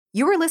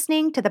You are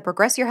listening to the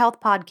Progress Your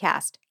Health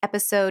podcast,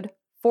 episode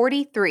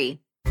 43.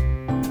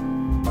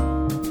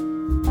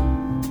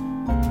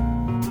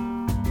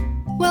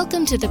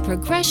 Welcome to the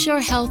Progress Your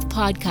Health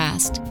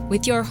podcast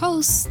with your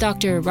hosts,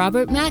 Dr.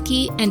 Robert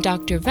Mackey and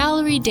Dr.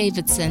 Valerie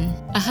Davidson,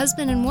 a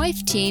husband and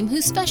wife team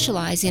who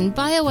specialize in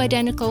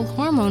bioidentical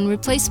hormone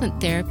replacement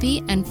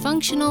therapy and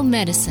functional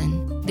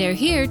medicine. They're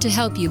here to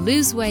help you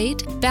lose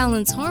weight,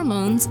 balance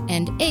hormones,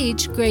 and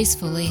age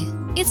gracefully.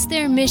 It's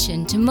their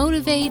mission to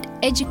motivate,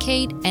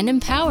 educate, and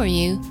empower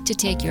you to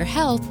take your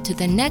health to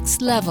the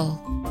next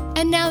level.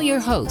 And now your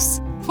hosts,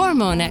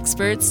 hormone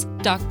experts,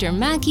 Dr.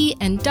 Mackey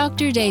and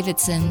Dr.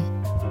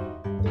 Davidson.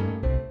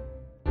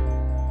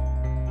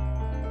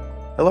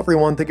 Hello,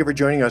 everyone. Thank you for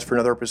joining us for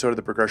another episode of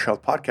the Progress Your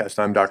Health podcast.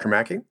 I'm Dr.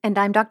 Mackey. And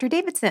I'm Dr.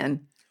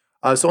 Davidson.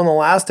 So in the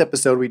last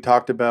episode, we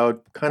talked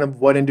about kind of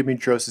what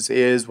endometriosis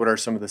is, what are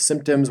some of the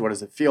symptoms, what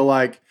does it feel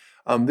like.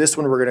 This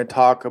one, we're going to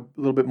talk a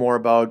little bit more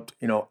about,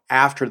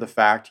 after the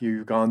fact,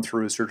 you've gone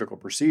through a surgical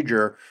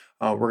procedure.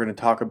 We're going to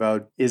talk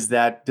about, does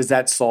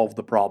that solve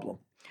the problem?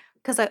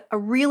 Because a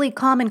really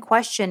common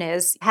question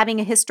is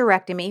having a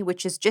hysterectomy,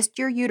 which is just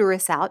your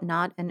uterus out,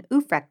 not an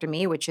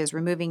oophorectomy, which is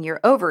removing your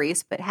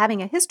ovaries, but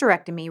having a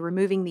hysterectomy,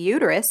 removing the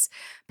uterus,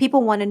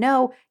 people want to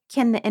know,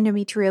 can the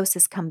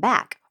endometriosis come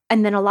back?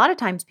 And then a lot of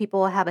times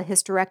people will have a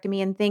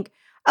hysterectomy and think,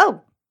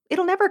 oh,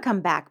 it'll never come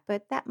back,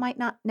 but that might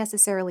not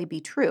necessarily be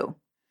true.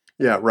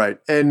 Yeah, right.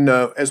 And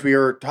as we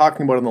were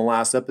talking about in the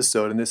last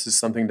episode, and this is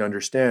something to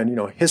understand,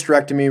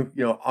 hysterectomy,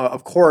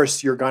 of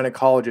course, your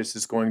gynecologist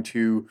is going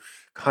to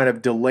kind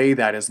of delay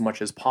that as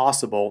much as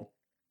possible.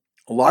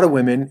 A lot of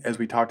women, as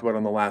we talked about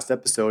on the last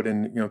episode,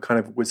 and kind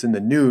of what's in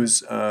the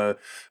news,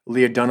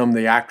 Leah Dunham,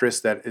 the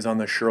actress that is on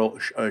the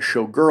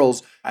show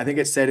Girls, I think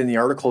it said in the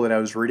article that I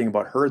was reading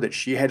about her that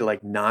she had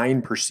like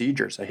 9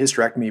 procedures, a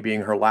hysterectomy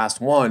being her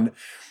last one.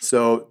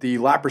 So the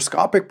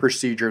laparoscopic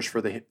procedures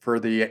for the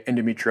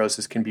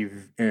endometriosis can be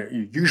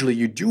usually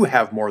you do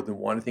have more than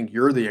one. I think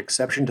you're the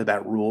exception to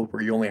that rule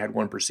where you only had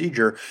one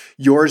procedure.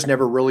 Yours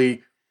never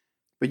really.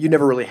 But you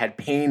never really had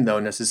pain, though,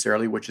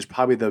 necessarily, which is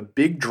probably the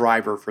big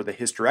driver for the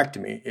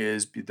hysterectomy,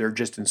 is they're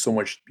just in so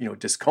much,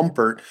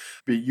 discomfort,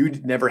 but you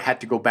never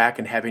had to go back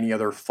and have any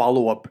other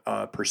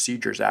follow-up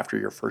procedures after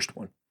your first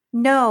one.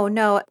 No.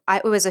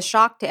 It was a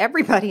shock to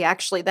everybody,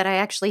 actually, that I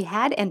actually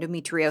had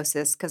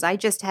endometriosis because I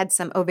just had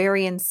some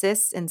ovarian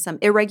cysts and some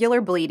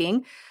irregular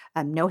bleeding.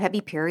 No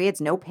heavy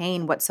periods, no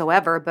pain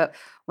whatsoever. But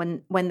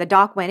when the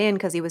doc went in,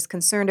 because he was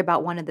concerned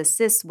about one of the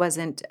cysts,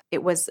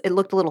 it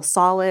looked a little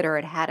solid, or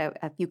it had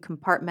a few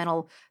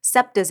compartmental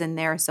septas in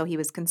there. So he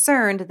was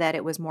concerned that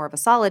it was more of a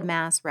solid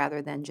mass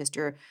rather than just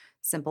your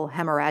simple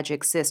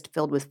hemorrhagic cyst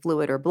filled with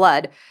fluid or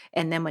blood.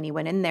 And then when he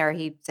went in there,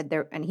 he said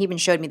there, and he even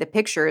showed me the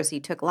pictures. He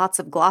took lots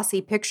of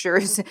glossy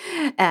pictures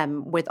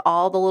with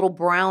all the little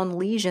brown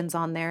lesions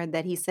on there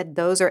that he said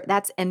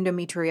that's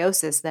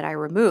endometriosis that I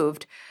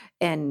removed.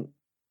 And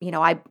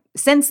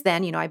since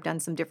then, I've done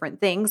some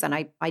different things, and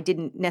I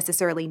didn't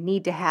necessarily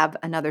need to have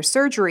another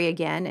surgery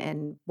again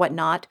and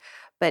whatnot.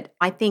 But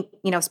I think,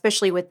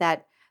 especially with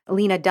that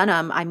Lena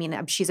Dunham,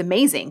 she's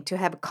amazing to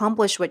have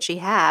accomplished what she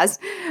has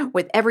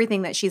with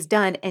everything that she's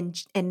done.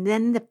 And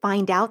then to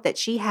find out that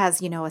she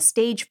has, a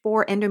stage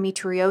 4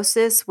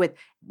 endometriosis with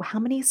how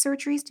many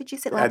surgeries did you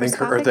say? I think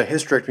the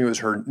hysterectomy was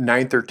her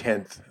 9th or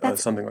 10th,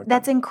 something like that.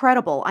 That's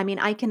incredible.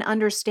 I can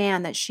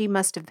understand that she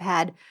must have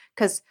had,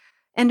 because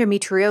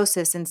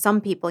endometriosis in some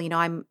people,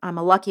 I'm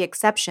a lucky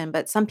exception,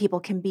 but some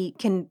people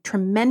can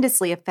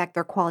tremendously affect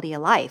their quality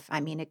of life.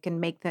 It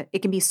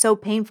can be so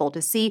painful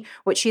to see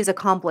what she's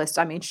accomplished.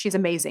 She's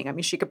amazing.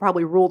 She could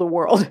probably rule the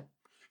world.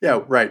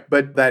 Yeah, right.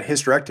 But that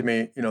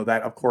hysterectomy,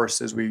 that of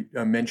course, as we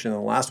mentioned in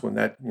the last one,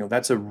 that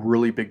that's a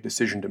really big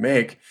decision to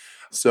make.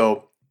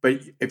 So, but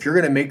if you're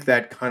going to make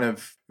that kind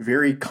of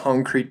very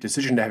concrete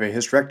decision to have a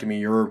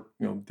hysterectomy,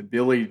 the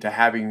ability to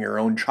having your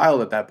own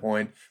child at that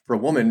point for a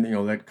woman,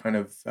 that kind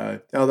of,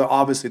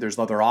 obviously there's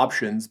other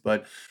options,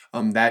 but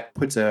that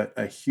puts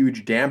a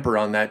huge damper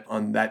on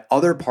that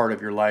other part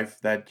of your life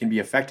that can be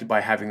affected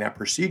by having that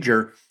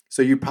procedure.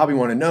 So you probably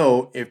want to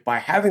know if by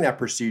having that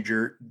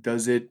procedure,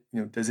 does it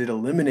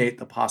eliminate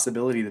the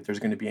possibility that there's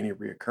going to be any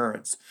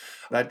reoccurrence?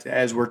 That,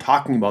 as we're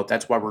talking about,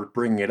 that's why we're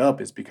bringing it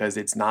up, is because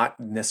it's not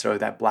necessarily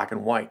that black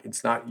and white.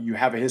 It's not you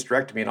have a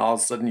hysterectomy and all of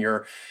a sudden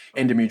your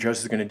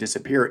endometriosis is going to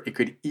disappear. It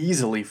could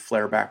easily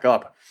flare back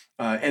up.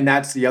 And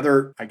that's the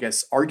other,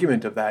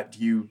 argument of that.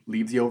 Do you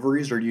leave the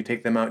ovaries or do you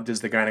take them out?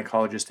 Does the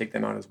gynecologist take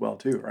them out as well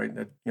too, right?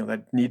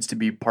 That needs to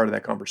be part of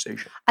that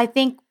conversation. I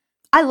think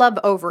I love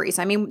ovaries.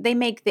 They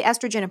make the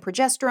estrogen and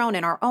progesterone,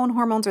 and our own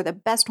hormones are the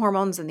best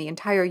hormones in the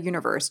entire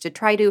universe.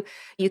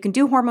 You can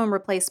do hormone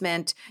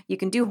replacement, you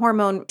can do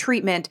hormone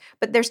treatment,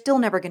 but they're still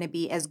never going to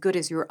be as good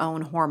as your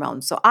own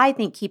hormones. So I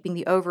think keeping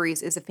the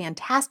ovaries is a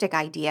fantastic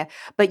idea,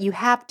 but you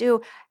have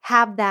to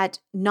have that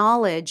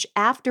knowledge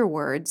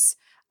afterwards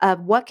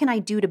of what can I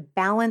do to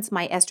balance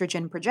my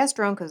estrogen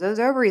progesterone, because those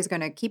ovaries are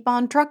going to keep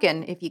on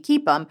trucking if you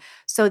keep them,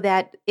 so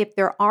that if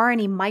there are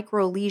any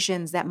micro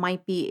lesions that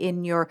might be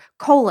in your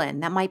colon,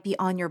 that might be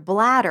on your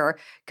bladder,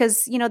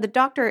 because the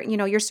doctor,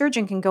 your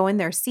surgeon can go in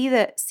there, see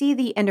the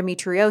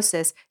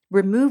endometriosis,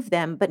 remove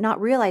them, but not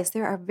realize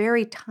there are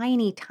very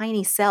tiny,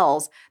 tiny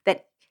cells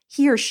that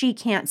he or she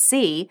can't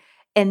see,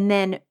 and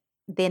then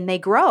they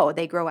grow.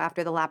 They grow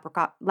after the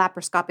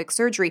laparoscopic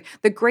surgery.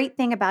 The great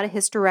thing about a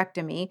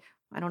hysterectomy,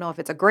 I don't know if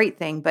it's a great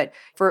thing, but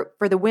for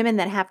the women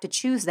that have to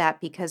choose that,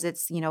 because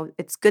it's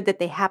good that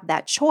they have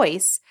that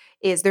choice,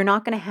 is they're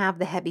not going to have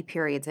the heavy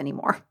periods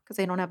anymore because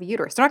they don't have a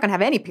uterus. They're not going to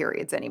have any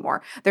periods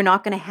anymore. They're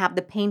not going to have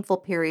the painful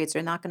periods.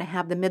 They're not going to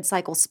have the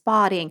mid-cycle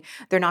spotting.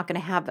 They're not going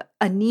to have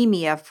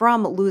anemia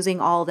from losing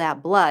all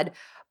that blood.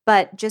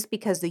 But just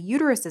because the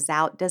uterus is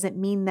out doesn't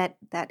mean that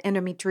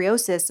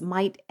endometriosis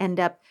might end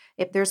up,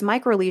 if there's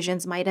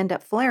microlesions, might end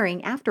up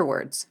flaring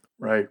afterwards.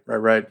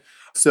 Right.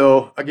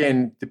 So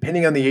again,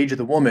 depending on the age of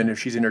the woman, if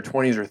she's in her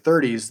 20s or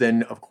 30s,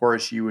 then of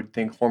course you would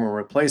think hormone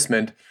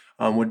replacement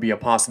would be a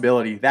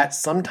possibility. That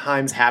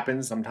sometimes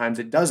happens, sometimes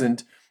it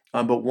doesn't.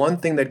 But one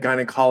thing that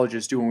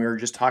gynecologists do, and we were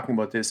just talking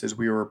about this as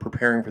we were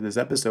preparing for this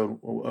episode,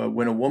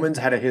 when a woman's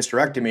had a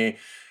hysterectomy,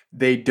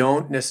 they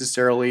don't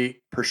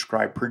necessarily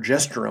prescribe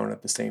progesterone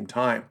at the same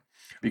time,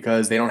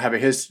 because they don't have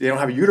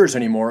a uterus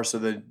anymore. So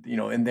that,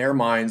 in their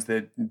minds,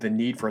 that the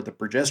need for the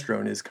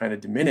progesterone is kind of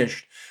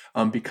diminished,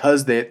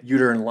 because the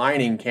uterine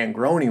lining can't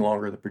grow any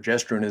longer. The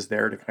progesterone is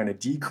there to kind of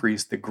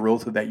decrease the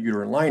growth of that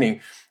uterine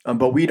lining.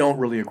 But we don't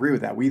really agree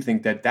with that. We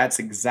think that that's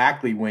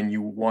exactly when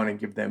you want to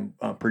give them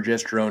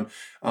progesterone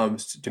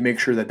to make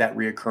sure that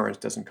reoccurrence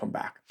doesn't come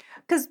back.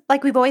 Because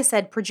like we've always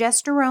said,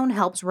 progesterone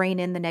helps rein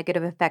in the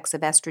negative effects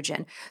of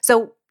estrogen.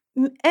 So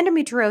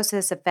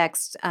endometriosis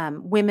affects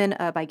women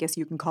of, I guess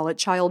you can call it,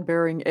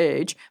 childbearing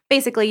age.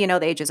 Basically,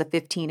 the ages of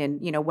 15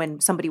 and,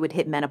 when somebody would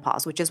hit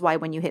menopause, which is why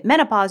when you hit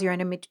menopause, your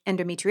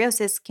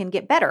endometriosis can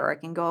get better or it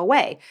can go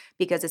away,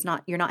 because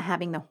you're not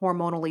having the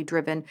hormonally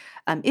driven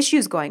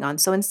issues going on.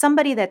 So in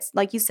somebody that's,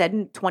 like you said,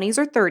 in 20s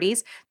or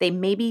 30s,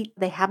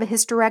 they have a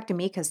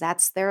hysterectomy because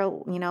that's their,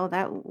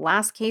 that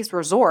last case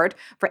resort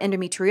for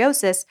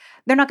endometriosis.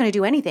 They're not going to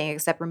do anything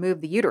except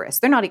remove the uterus.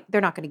 They're not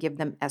going to give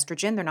them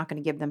estrogen. They're not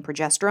going to give them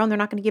progesterone. They're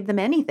not going to give them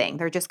anything.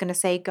 They're just going to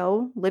say,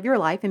 go live your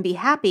life and be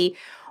happy.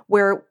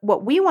 Where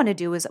what we want to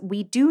do is,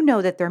 we do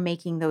know that they're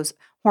making those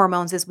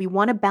hormones, is we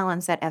want to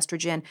balance that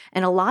estrogen.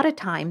 And a lot of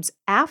times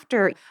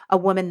after a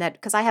woman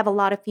because I have a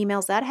lot of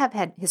females that have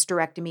had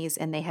hysterectomies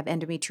and they have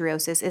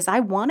endometriosis, is I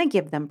want to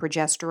give them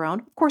progesterone.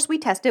 Of course, we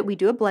test it. We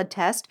do a blood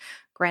test.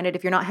 Granted,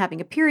 if you're not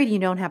having a period, you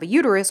don't have a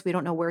uterus, we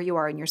don't know where you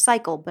are in your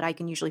cycle, but I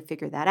can usually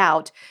figure that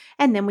out.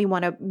 And then we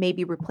want to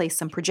maybe replace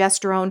some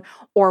progesterone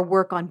or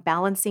work on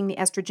balancing the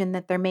estrogen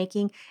that they're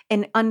making.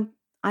 And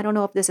I don't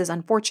know if this is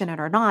unfortunate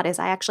or not, is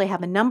I actually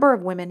have a number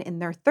of women in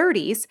their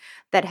 30s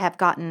that have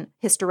gotten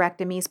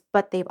hysterectomies,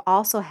 but they've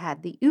also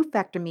had the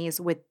oophorectomies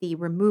with the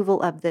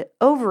removal of the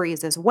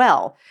ovaries as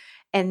well.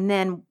 And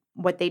then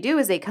what they do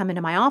is they come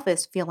into my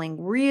office feeling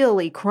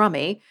really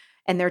crummy,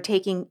 and they're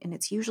taking, and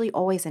it's usually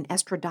always an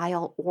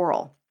estradiol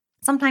oral.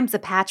 Sometimes a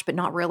patch, but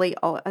not really.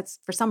 Oh, it's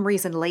for some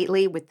reason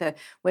lately with the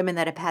women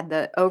that have had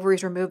the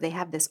ovaries removed, they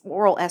have this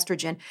oral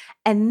estrogen.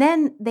 And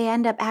then they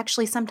end up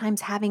actually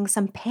sometimes having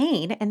some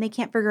pain and they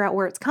can't figure out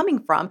where it's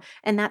coming from.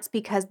 And that's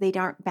because they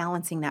aren't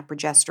balancing that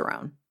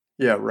progesterone.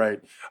 Yeah,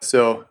 right.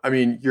 So, I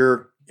mean,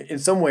 you're in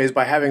some ways,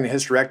 by having the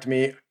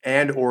hysterectomy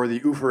and or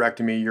the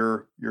oophorectomy,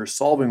 you're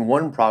solving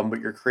one problem, but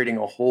you're creating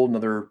a whole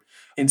nother,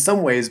 in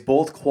some ways,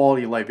 both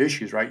quality of life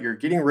issues, right? You're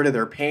getting rid of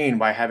their pain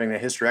by having the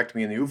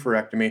hysterectomy and the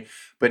oophorectomy,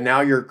 but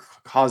now you're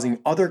causing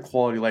other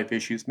quality of life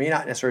issues. May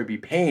not necessarily be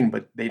pain,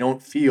 but they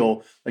don't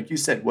feel, like you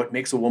said, what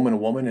makes a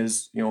woman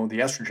is, the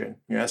estrogen,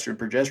 estrogen,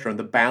 progesterone,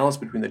 the balance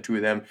between the two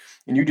of them.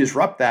 And you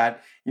disrupt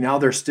that, now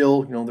they're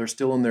still, they're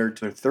still in their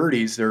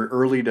 30s, their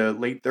early to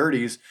late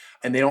 30s,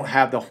 and they don't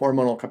have the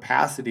hormonal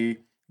capacity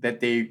that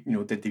they,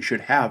 that they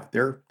should have.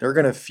 They're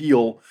going to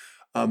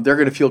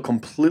feel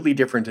completely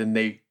different than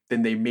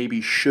they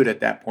maybe should at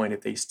that point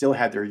if they still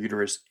had their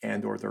uterus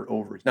and or their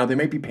ovaries. Now they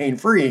may be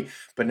pain-free,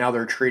 but now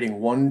they're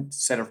trading one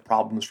set of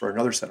problems for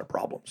another set of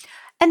problems.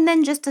 And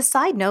then just a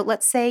side note,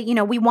 let's say,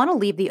 we want to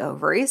leave the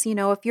ovaries.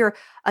 If you're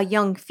a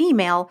young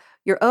female,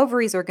 your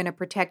ovaries are going to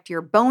protect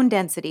your bone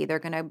density. They're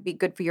going to be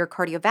good for your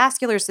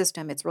cardiovascular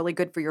system. It's really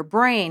good for your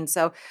brain.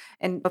 So,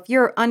 and if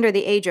you're under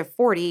the age of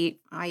 40,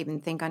 I even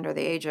think under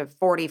the age of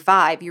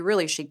 45, you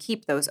really should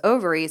keep those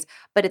ovaries.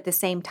 But at the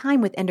same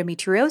time with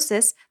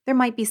endometriosis, there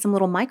might be some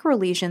little micro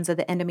lesions of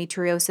the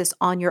endometriosis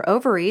on your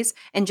ovaries.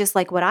 And just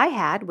like what I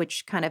had,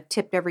 which kind of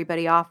tipped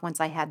everybody off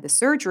once I had the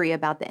surgery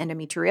about the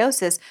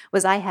endometriosis,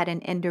 was I had an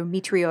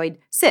endometrioid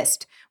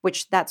cyst,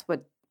 which that's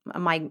what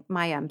my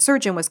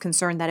surgeon was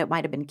concerned that it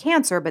might have been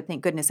cancer, but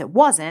thank goodness it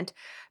wasn't.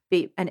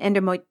 An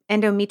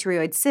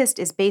endometrioid cyst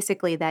is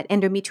basically that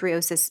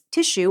endometriosis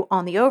tissue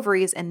on the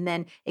ovaries, and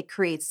then it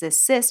creates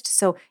this cyst.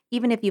 So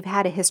even if you've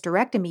had a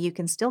hysterectomy, you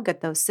can still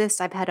get those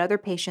cysts. I've had other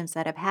patients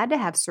that have had to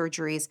have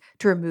surgeries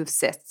to remove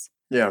cysts.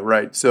 Yeah,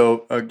 right.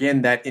 So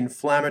again, that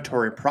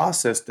inflammatory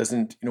process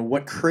doesn't,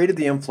 what created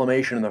the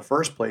inflammation in the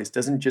first place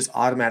doesn't just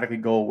automatically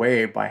go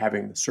away by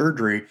having the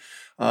surgery.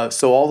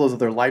 So all those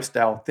other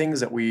lifestyle things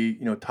that we,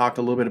 talked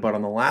a little bit about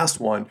on the last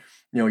one,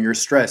 your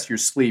stress, your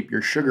sleep,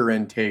 your sugar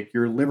intake,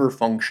 your liver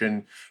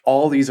function,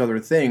 all these other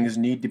things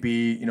need to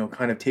be,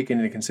 kind of taken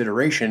into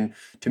consideration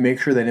to make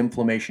sure that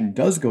inflammation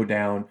does go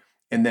down,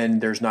 and then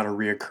there's not a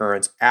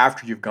reoccurrence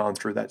after you've gone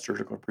through that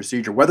surgical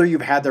procedure. Whether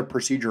you've had the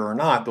procedure or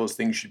not, those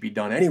things should be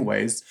done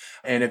anyways.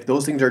 And if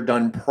those things are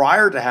done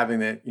prior to having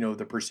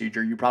the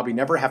procedure, you probably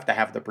never have to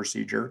have the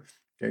procedure.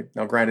 Okay.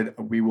 Now, granted,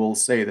 we will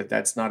say that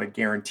that's not a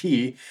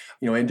guarantee.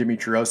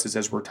 Endometriosis,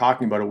 as we're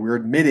talking about it, we're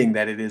admitting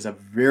that it is a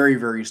very,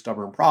 very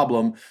stubborn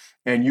problem.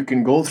 And you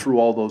can go through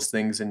all those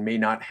things and may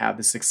not have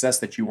the success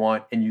that you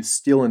want, and you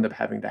still end up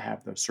having to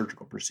have the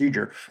surgical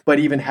procedure. But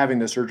even having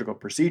the surgical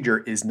procedure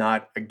is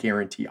not a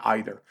guarantee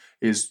either,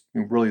 is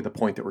really the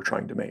point that we're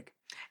trying to make.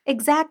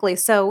 Exactly.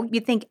 So you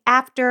think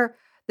after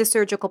the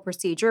surgical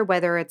procedure,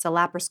 whether it's a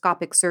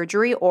laparoscopic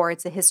surgery or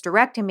it's a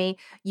hysterectomy,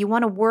 you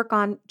want to work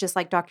on, just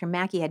like Dr.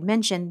 Mackey had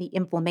mentioned, the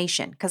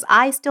inflammation. Because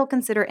I still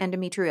consider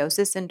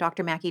endometriosis, and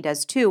Dr. Mackey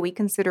does too, we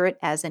consider it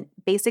as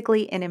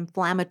basically an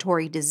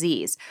inflammatory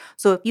disease.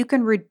 So if you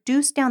can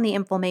reduce down the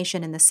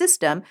inflammation in the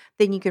system,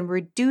 then you can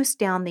reduce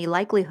down the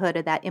likelihood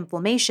of that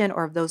inflammation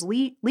or of those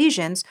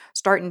lesions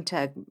starting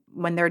to,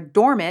 when they're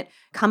dormant,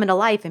 come into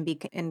life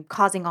and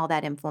causing all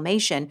that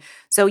inflammation.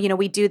 So,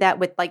 we do that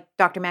with, like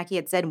Dr. Mackey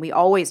had said, and we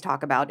always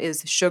talk about,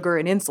 is sugar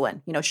and insulin.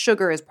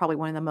 Sugar is probably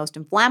one of the most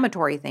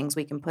inflammatory things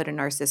we can put in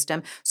our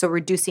system. So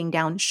reducing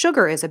down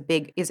sugar is a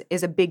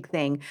big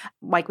thing.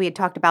 Like we had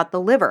talked about the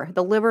liver.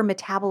 The liver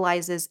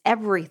metabolizes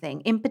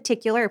everything. In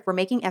particular, if we're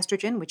making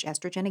estrogen, which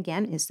estrogen,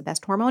 again, is the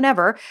best hormone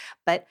ever,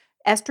 but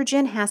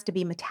estrogen has to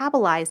be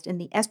metabolized,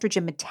 and the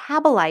estrogen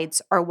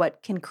metabolites are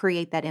what can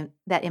create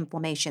that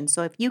inflammation.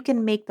 So if you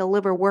can make the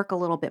liver work a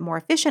little bit more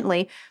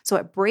efficiently, so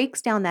it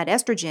breaks down that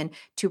estrogen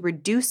to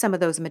reduce some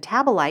of those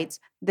metabolites,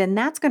 then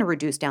that's going to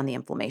reduce down the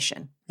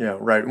inflammation. Yeah,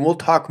 right. And we'll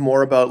talk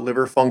more about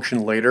liver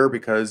function later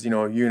because,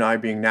 you and I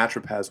being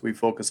naturopaths, we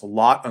focus a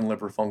lot on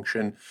liver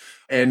function.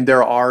 And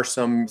there are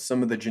some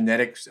of the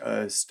genetic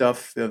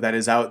stuff that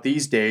is out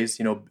these days.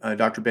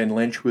 Dr. Ben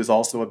Lynch, who is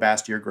also a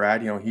Bastyr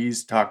grad,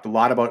 he's talked a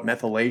lot about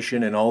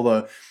methylation and all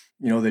the,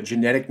 the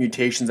genetic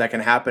mutations that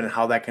can happen and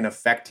how that can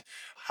affect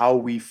how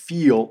we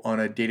feel on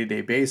a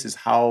day-to-day basis,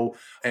 how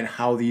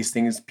these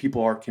things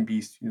can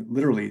be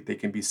literally, they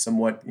can be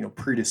somewhat,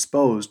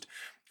 predisposed.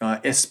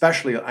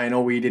 Especially, I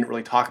know we didn't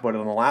really talk about it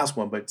on the last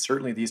one, but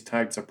certainly these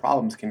types of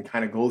problems can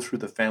kind of go through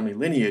the family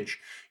lineage.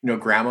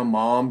 Grandma,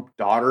 mom,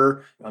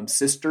 daughter,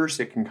 sisters.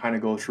 It can kind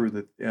of go through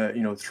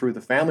through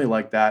the family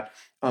like that.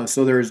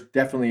 So there's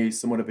definitely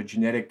somewhat of a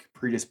genetic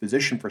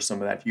predisposition for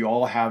some of that. You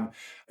all have,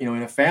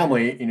 in a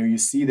family, you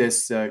see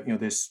this,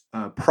 this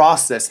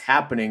process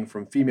happening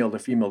from female to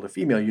female to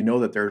female.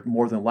 That they're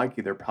more than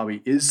likely there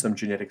probably is some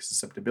genetic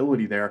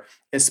susceptibility there,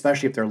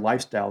 especially if their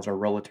lifestyles are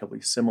relatively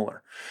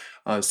similar.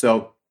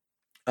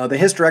 The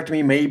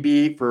hysterectomy may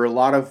be, for a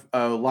lot of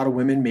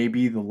women,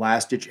 maybe the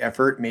last ditch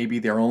effort, maybe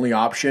their only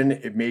option.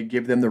 It may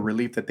give them the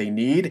relief that they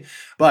need,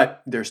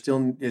 but there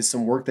still is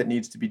some work that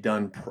needs to be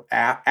done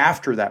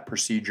after that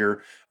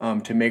procedure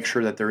to make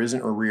sure that there isn't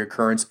a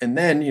reoccurrence. And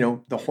then,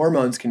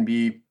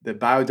 the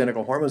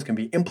bioidentical hormones can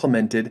be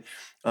implemented.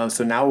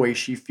 So now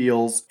she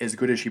feels as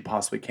good as she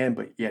possibly can,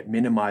 but yet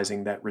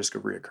minimizing that risk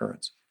of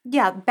reoccurrence.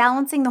 Yeah,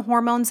 balancing the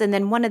hormones. And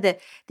then one of the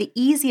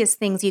easiest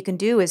things you can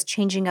do is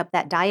changing up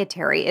that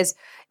dietary. Is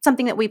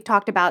something that we've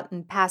talked about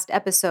in past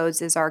episodes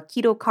is our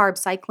keto carb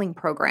cycling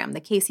program, the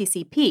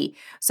KCCP.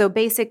 So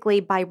basically,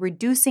 by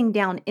reducing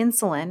down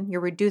insulin,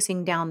 you're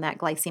reducing down that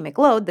glycemic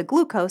load, the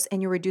glucose,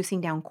 and you're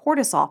reducing down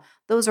cortisol.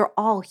 Those are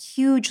all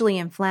hugely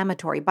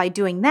inflammatory. By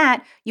doing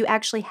that, you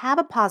actually have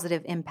a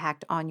positive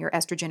impact on your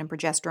estrogen and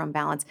progesterone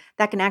balance.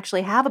 That can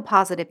actually have a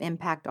positive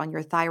impact on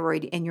your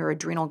thyroid and your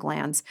adrenal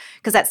glands.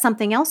 Because that's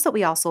something else that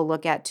we also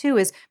look at too,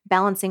 is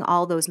balancing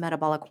all those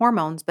metabolic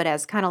hormones, but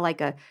as kind of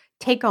like a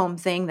take-home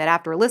thing that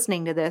after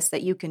listening to this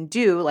that you can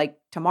do like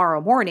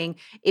tomorrow morning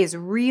is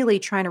really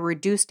trying to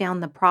reduce down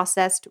the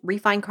processed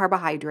refined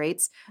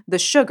carbohydrates, the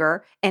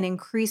sugar, and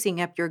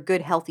increasing up your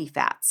good healthy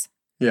fats.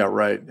 Yeah,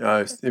 right.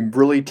 And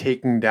really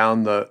taking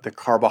down the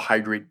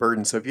carbohydrate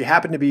burden. So if you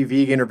happen to be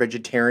vegan or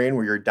vegetarian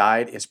where your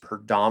diet is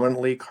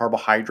predominantly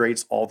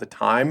carbohydrates all the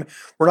time,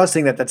 we're not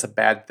saying that that's a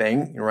bad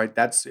thing, right?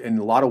 That's in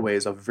a lot of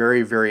ways a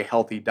very, very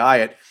healthy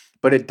diet,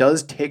 but it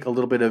does take a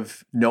little bit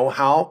of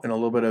know-how and a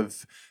little bit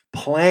of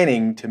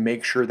planning to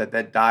make sure that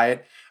that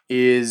diet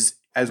is,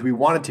 as we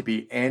want it to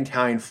be,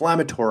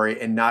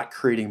 anti-inflammatory and not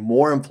creating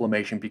more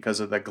inflammation because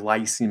of the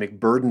glycemic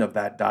burden of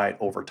that diet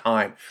over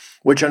time,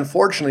 which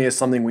unfortunately is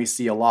something we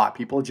see a lot.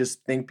 People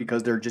just think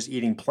because they're just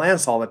eating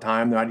plants all the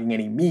time, they're not eating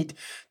any meat,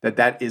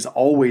 that is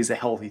always a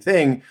healthy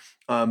thing.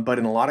 But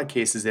in a lot of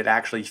cases, it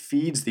actually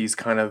feeds these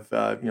kind of,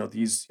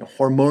 these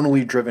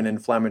hormonally driven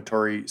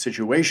inflammatory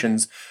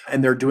situations,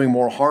 and they're doing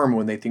more harm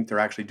when they think they're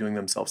actually doing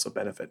themselves a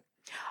benefit.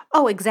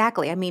 Oh,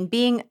 exactly. I mean,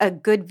 being a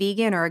good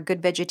vegan or a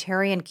good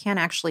vegetarian can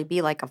actually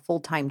be like a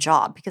full-time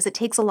job because it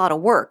takes a lot of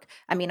work.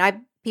 I mean, I've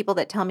people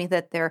that tell me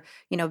that they're,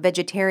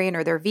 vegetarian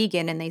or they're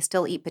vegan and they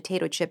still eat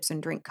potato chips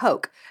and drink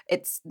Coke.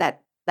 It's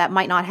that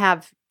might not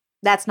have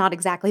that's not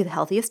exactly the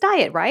healthiest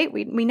diet, right?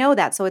 We know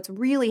that. So it's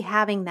really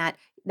having that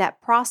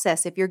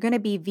process if you're going to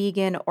be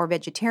vegan or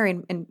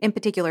vegetarian, and in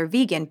particular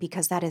vegan,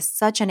 because that is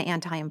such an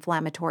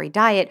anti-inflammatory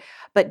diet,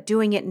 but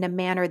doing it in a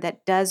manner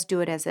that does do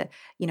it as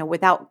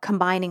without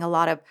combining a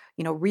lot of,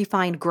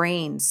 refined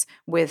grains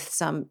with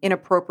some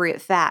inappropriate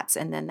fats.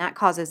 And then that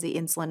causes the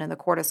insulin and the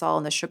cortisol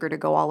and the sugar to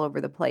go all over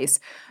the place.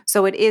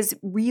 So it is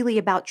really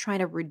about trying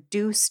to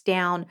reduce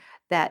down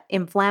that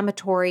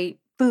inflammatory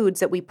foods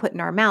that we put in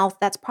our mouth.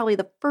 That's probably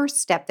the first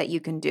step that you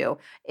can do.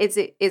 Is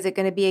it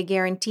going to be a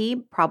guarantee?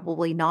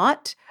 Probably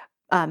not.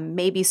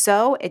 Maybe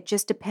so. It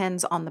just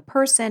depends on the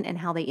person and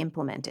how they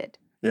implement it.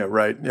 Yeah,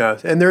 right. Yeah.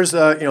 And there's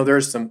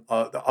there's some,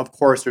 of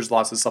course, there's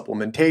lots of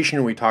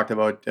supplementation. We talked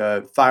about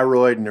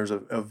thyroid, and there's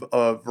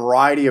a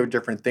variety of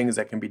different things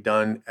that can be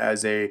done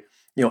as a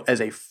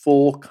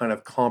full kind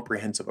of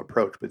comprehensive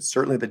approach. But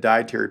certainly the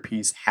dietary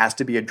piece has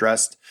to be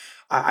addressed.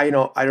 I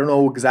don't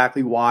know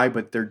exactly why,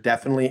 but there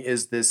definitely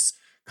is this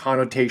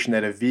connotation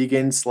that a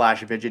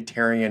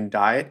vegan/vegetarian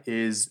diet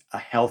is a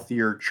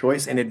healthier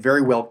choice, and it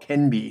very well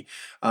can be.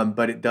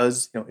 But it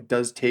does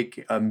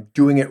take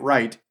doing it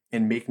right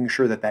and making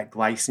sure that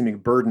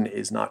glycemic burden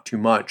is not too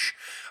much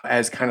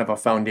as kind of a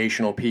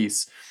foundational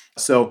piece.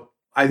 So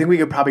I think we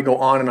could probably go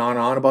on and on and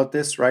on about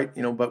this, right?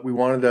 But we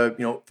wanted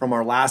to, from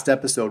our last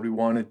episode,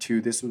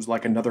 this was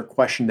like another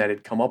question that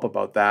had come up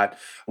about that.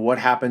 What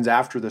happens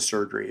after the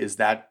surgery? Is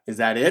that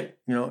it?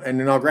 And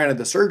now granted,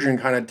 the surgeon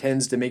kind of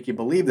tends to make you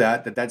believe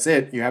that's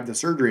it. You have the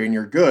surgery and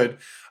you're good,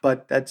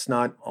 but that's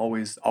not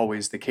always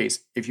the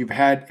case. If you've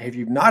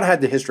not had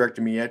the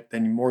hysterectomy yet,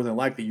 then more than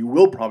likely you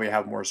will probably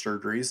have more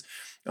surgeries.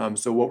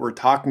 So what we're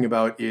talking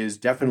about is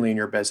definitely in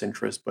your best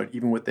interest, but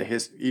even with the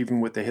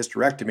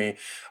hysterectomy,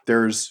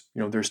 there's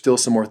still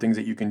some more things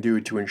that you can do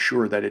to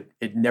ensure that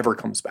it never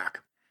comes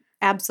back.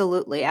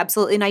 Absolutely.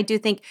 Absolutely. And I do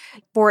think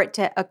for it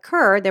to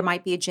occur, there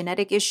might be a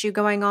genetic issue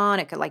going on.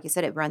 It could, like you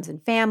said, it runs in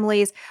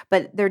families,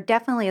 but there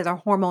definitely is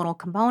a hormonal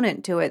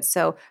component to it.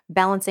 So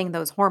balancing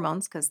those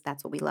hormones, because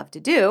that's what we love to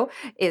do,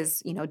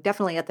 is,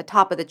 definitely at the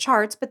top of the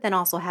charts, but then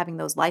also having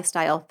those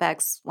lifestyle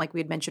effects, like we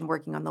had mentioned,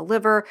 working on the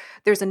liver.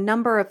 There's a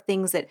number of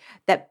things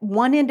that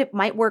one end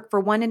might work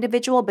for one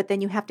individual, but then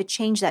you have to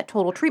change that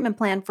total treatment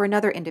plan for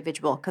another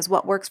individual, because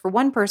what works for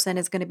one person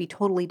is going to be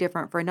totally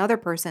different for another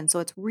person. So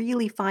it's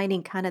really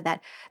finding that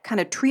kind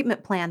of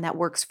treatment plan that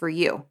works for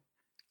you.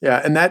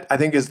 Yeah, and that I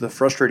think is the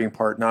frustrating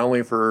part, not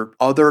only for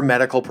other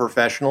medical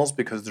professionals,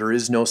 because there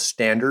is no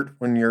standard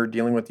when you're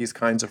dealing with these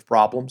kinds of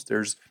problems.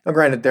 Now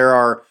granted, there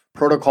are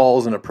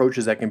protocols and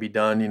approaches that can be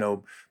done,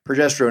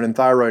 progesterone and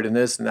thyroid and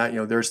this and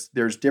that,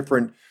 there's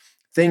different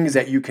things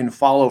that you can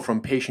follow from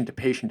patient to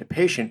patient to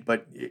patient,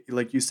 but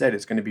like you said,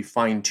 it's going to be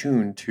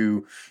fine-tuned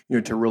to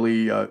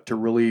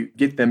really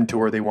get them to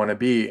where they want to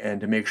be, and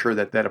to make sure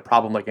that a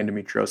problem like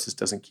endometriosis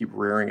doesn't keep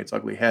rearing its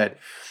ugly head.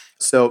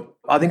 So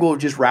I think we'll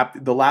just wrap.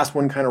 The last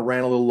one kind of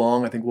ran a little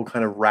long. I think we'll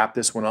kind of wrap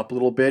this one up a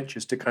little bit,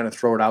 just to kind of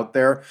throw it out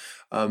there,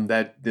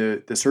 that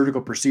the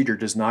surgical procedure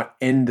does not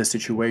end the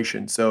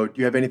situation. So do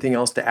you have anything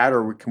else to add,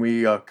 or can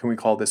we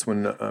call this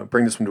one,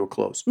 bring this one to a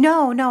close?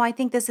 No, I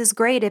think this is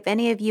great. If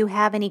any of you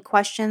have any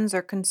questions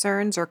or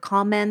concerns or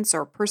comments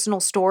or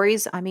personal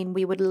stories, I mean,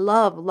 we would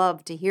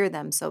love to hear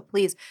them. So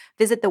please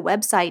visit the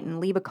website and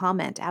leave a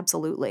comment.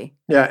 Absolutely.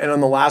 Yeah, and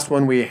on the last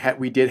one,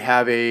 we did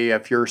have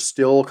if you're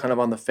still kind of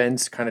on the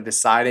fence, kind of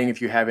deciding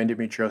if you have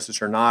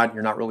endometriosis or not,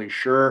 you're not really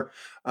sure.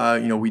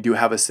 We do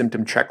have a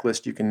symptom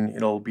checklist.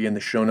 It'll be in the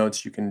show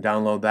notes. You can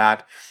download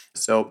that.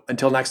 So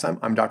until next time,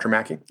 I'm Dr.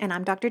 Mackey. And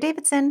I'm Dr.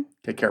 Davidson.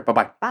 Take care.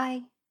 Bye-bye.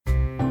 Bye.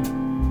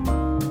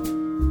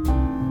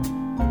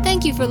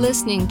 Thank you for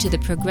listening to the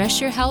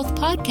Progress Your Health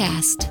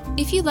podcast.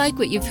 If you like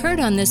what you've heard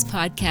on this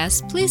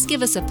podcast, please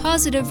give us a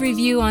positive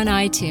review on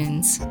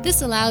iTunes.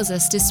 This allows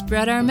us to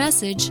spread our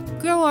message,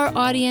 grow our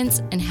audience,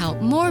 and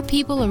help more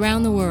people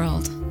around the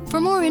world. For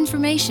more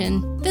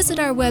information, visit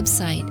our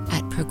website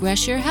at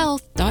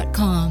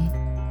progressyourhealth.com.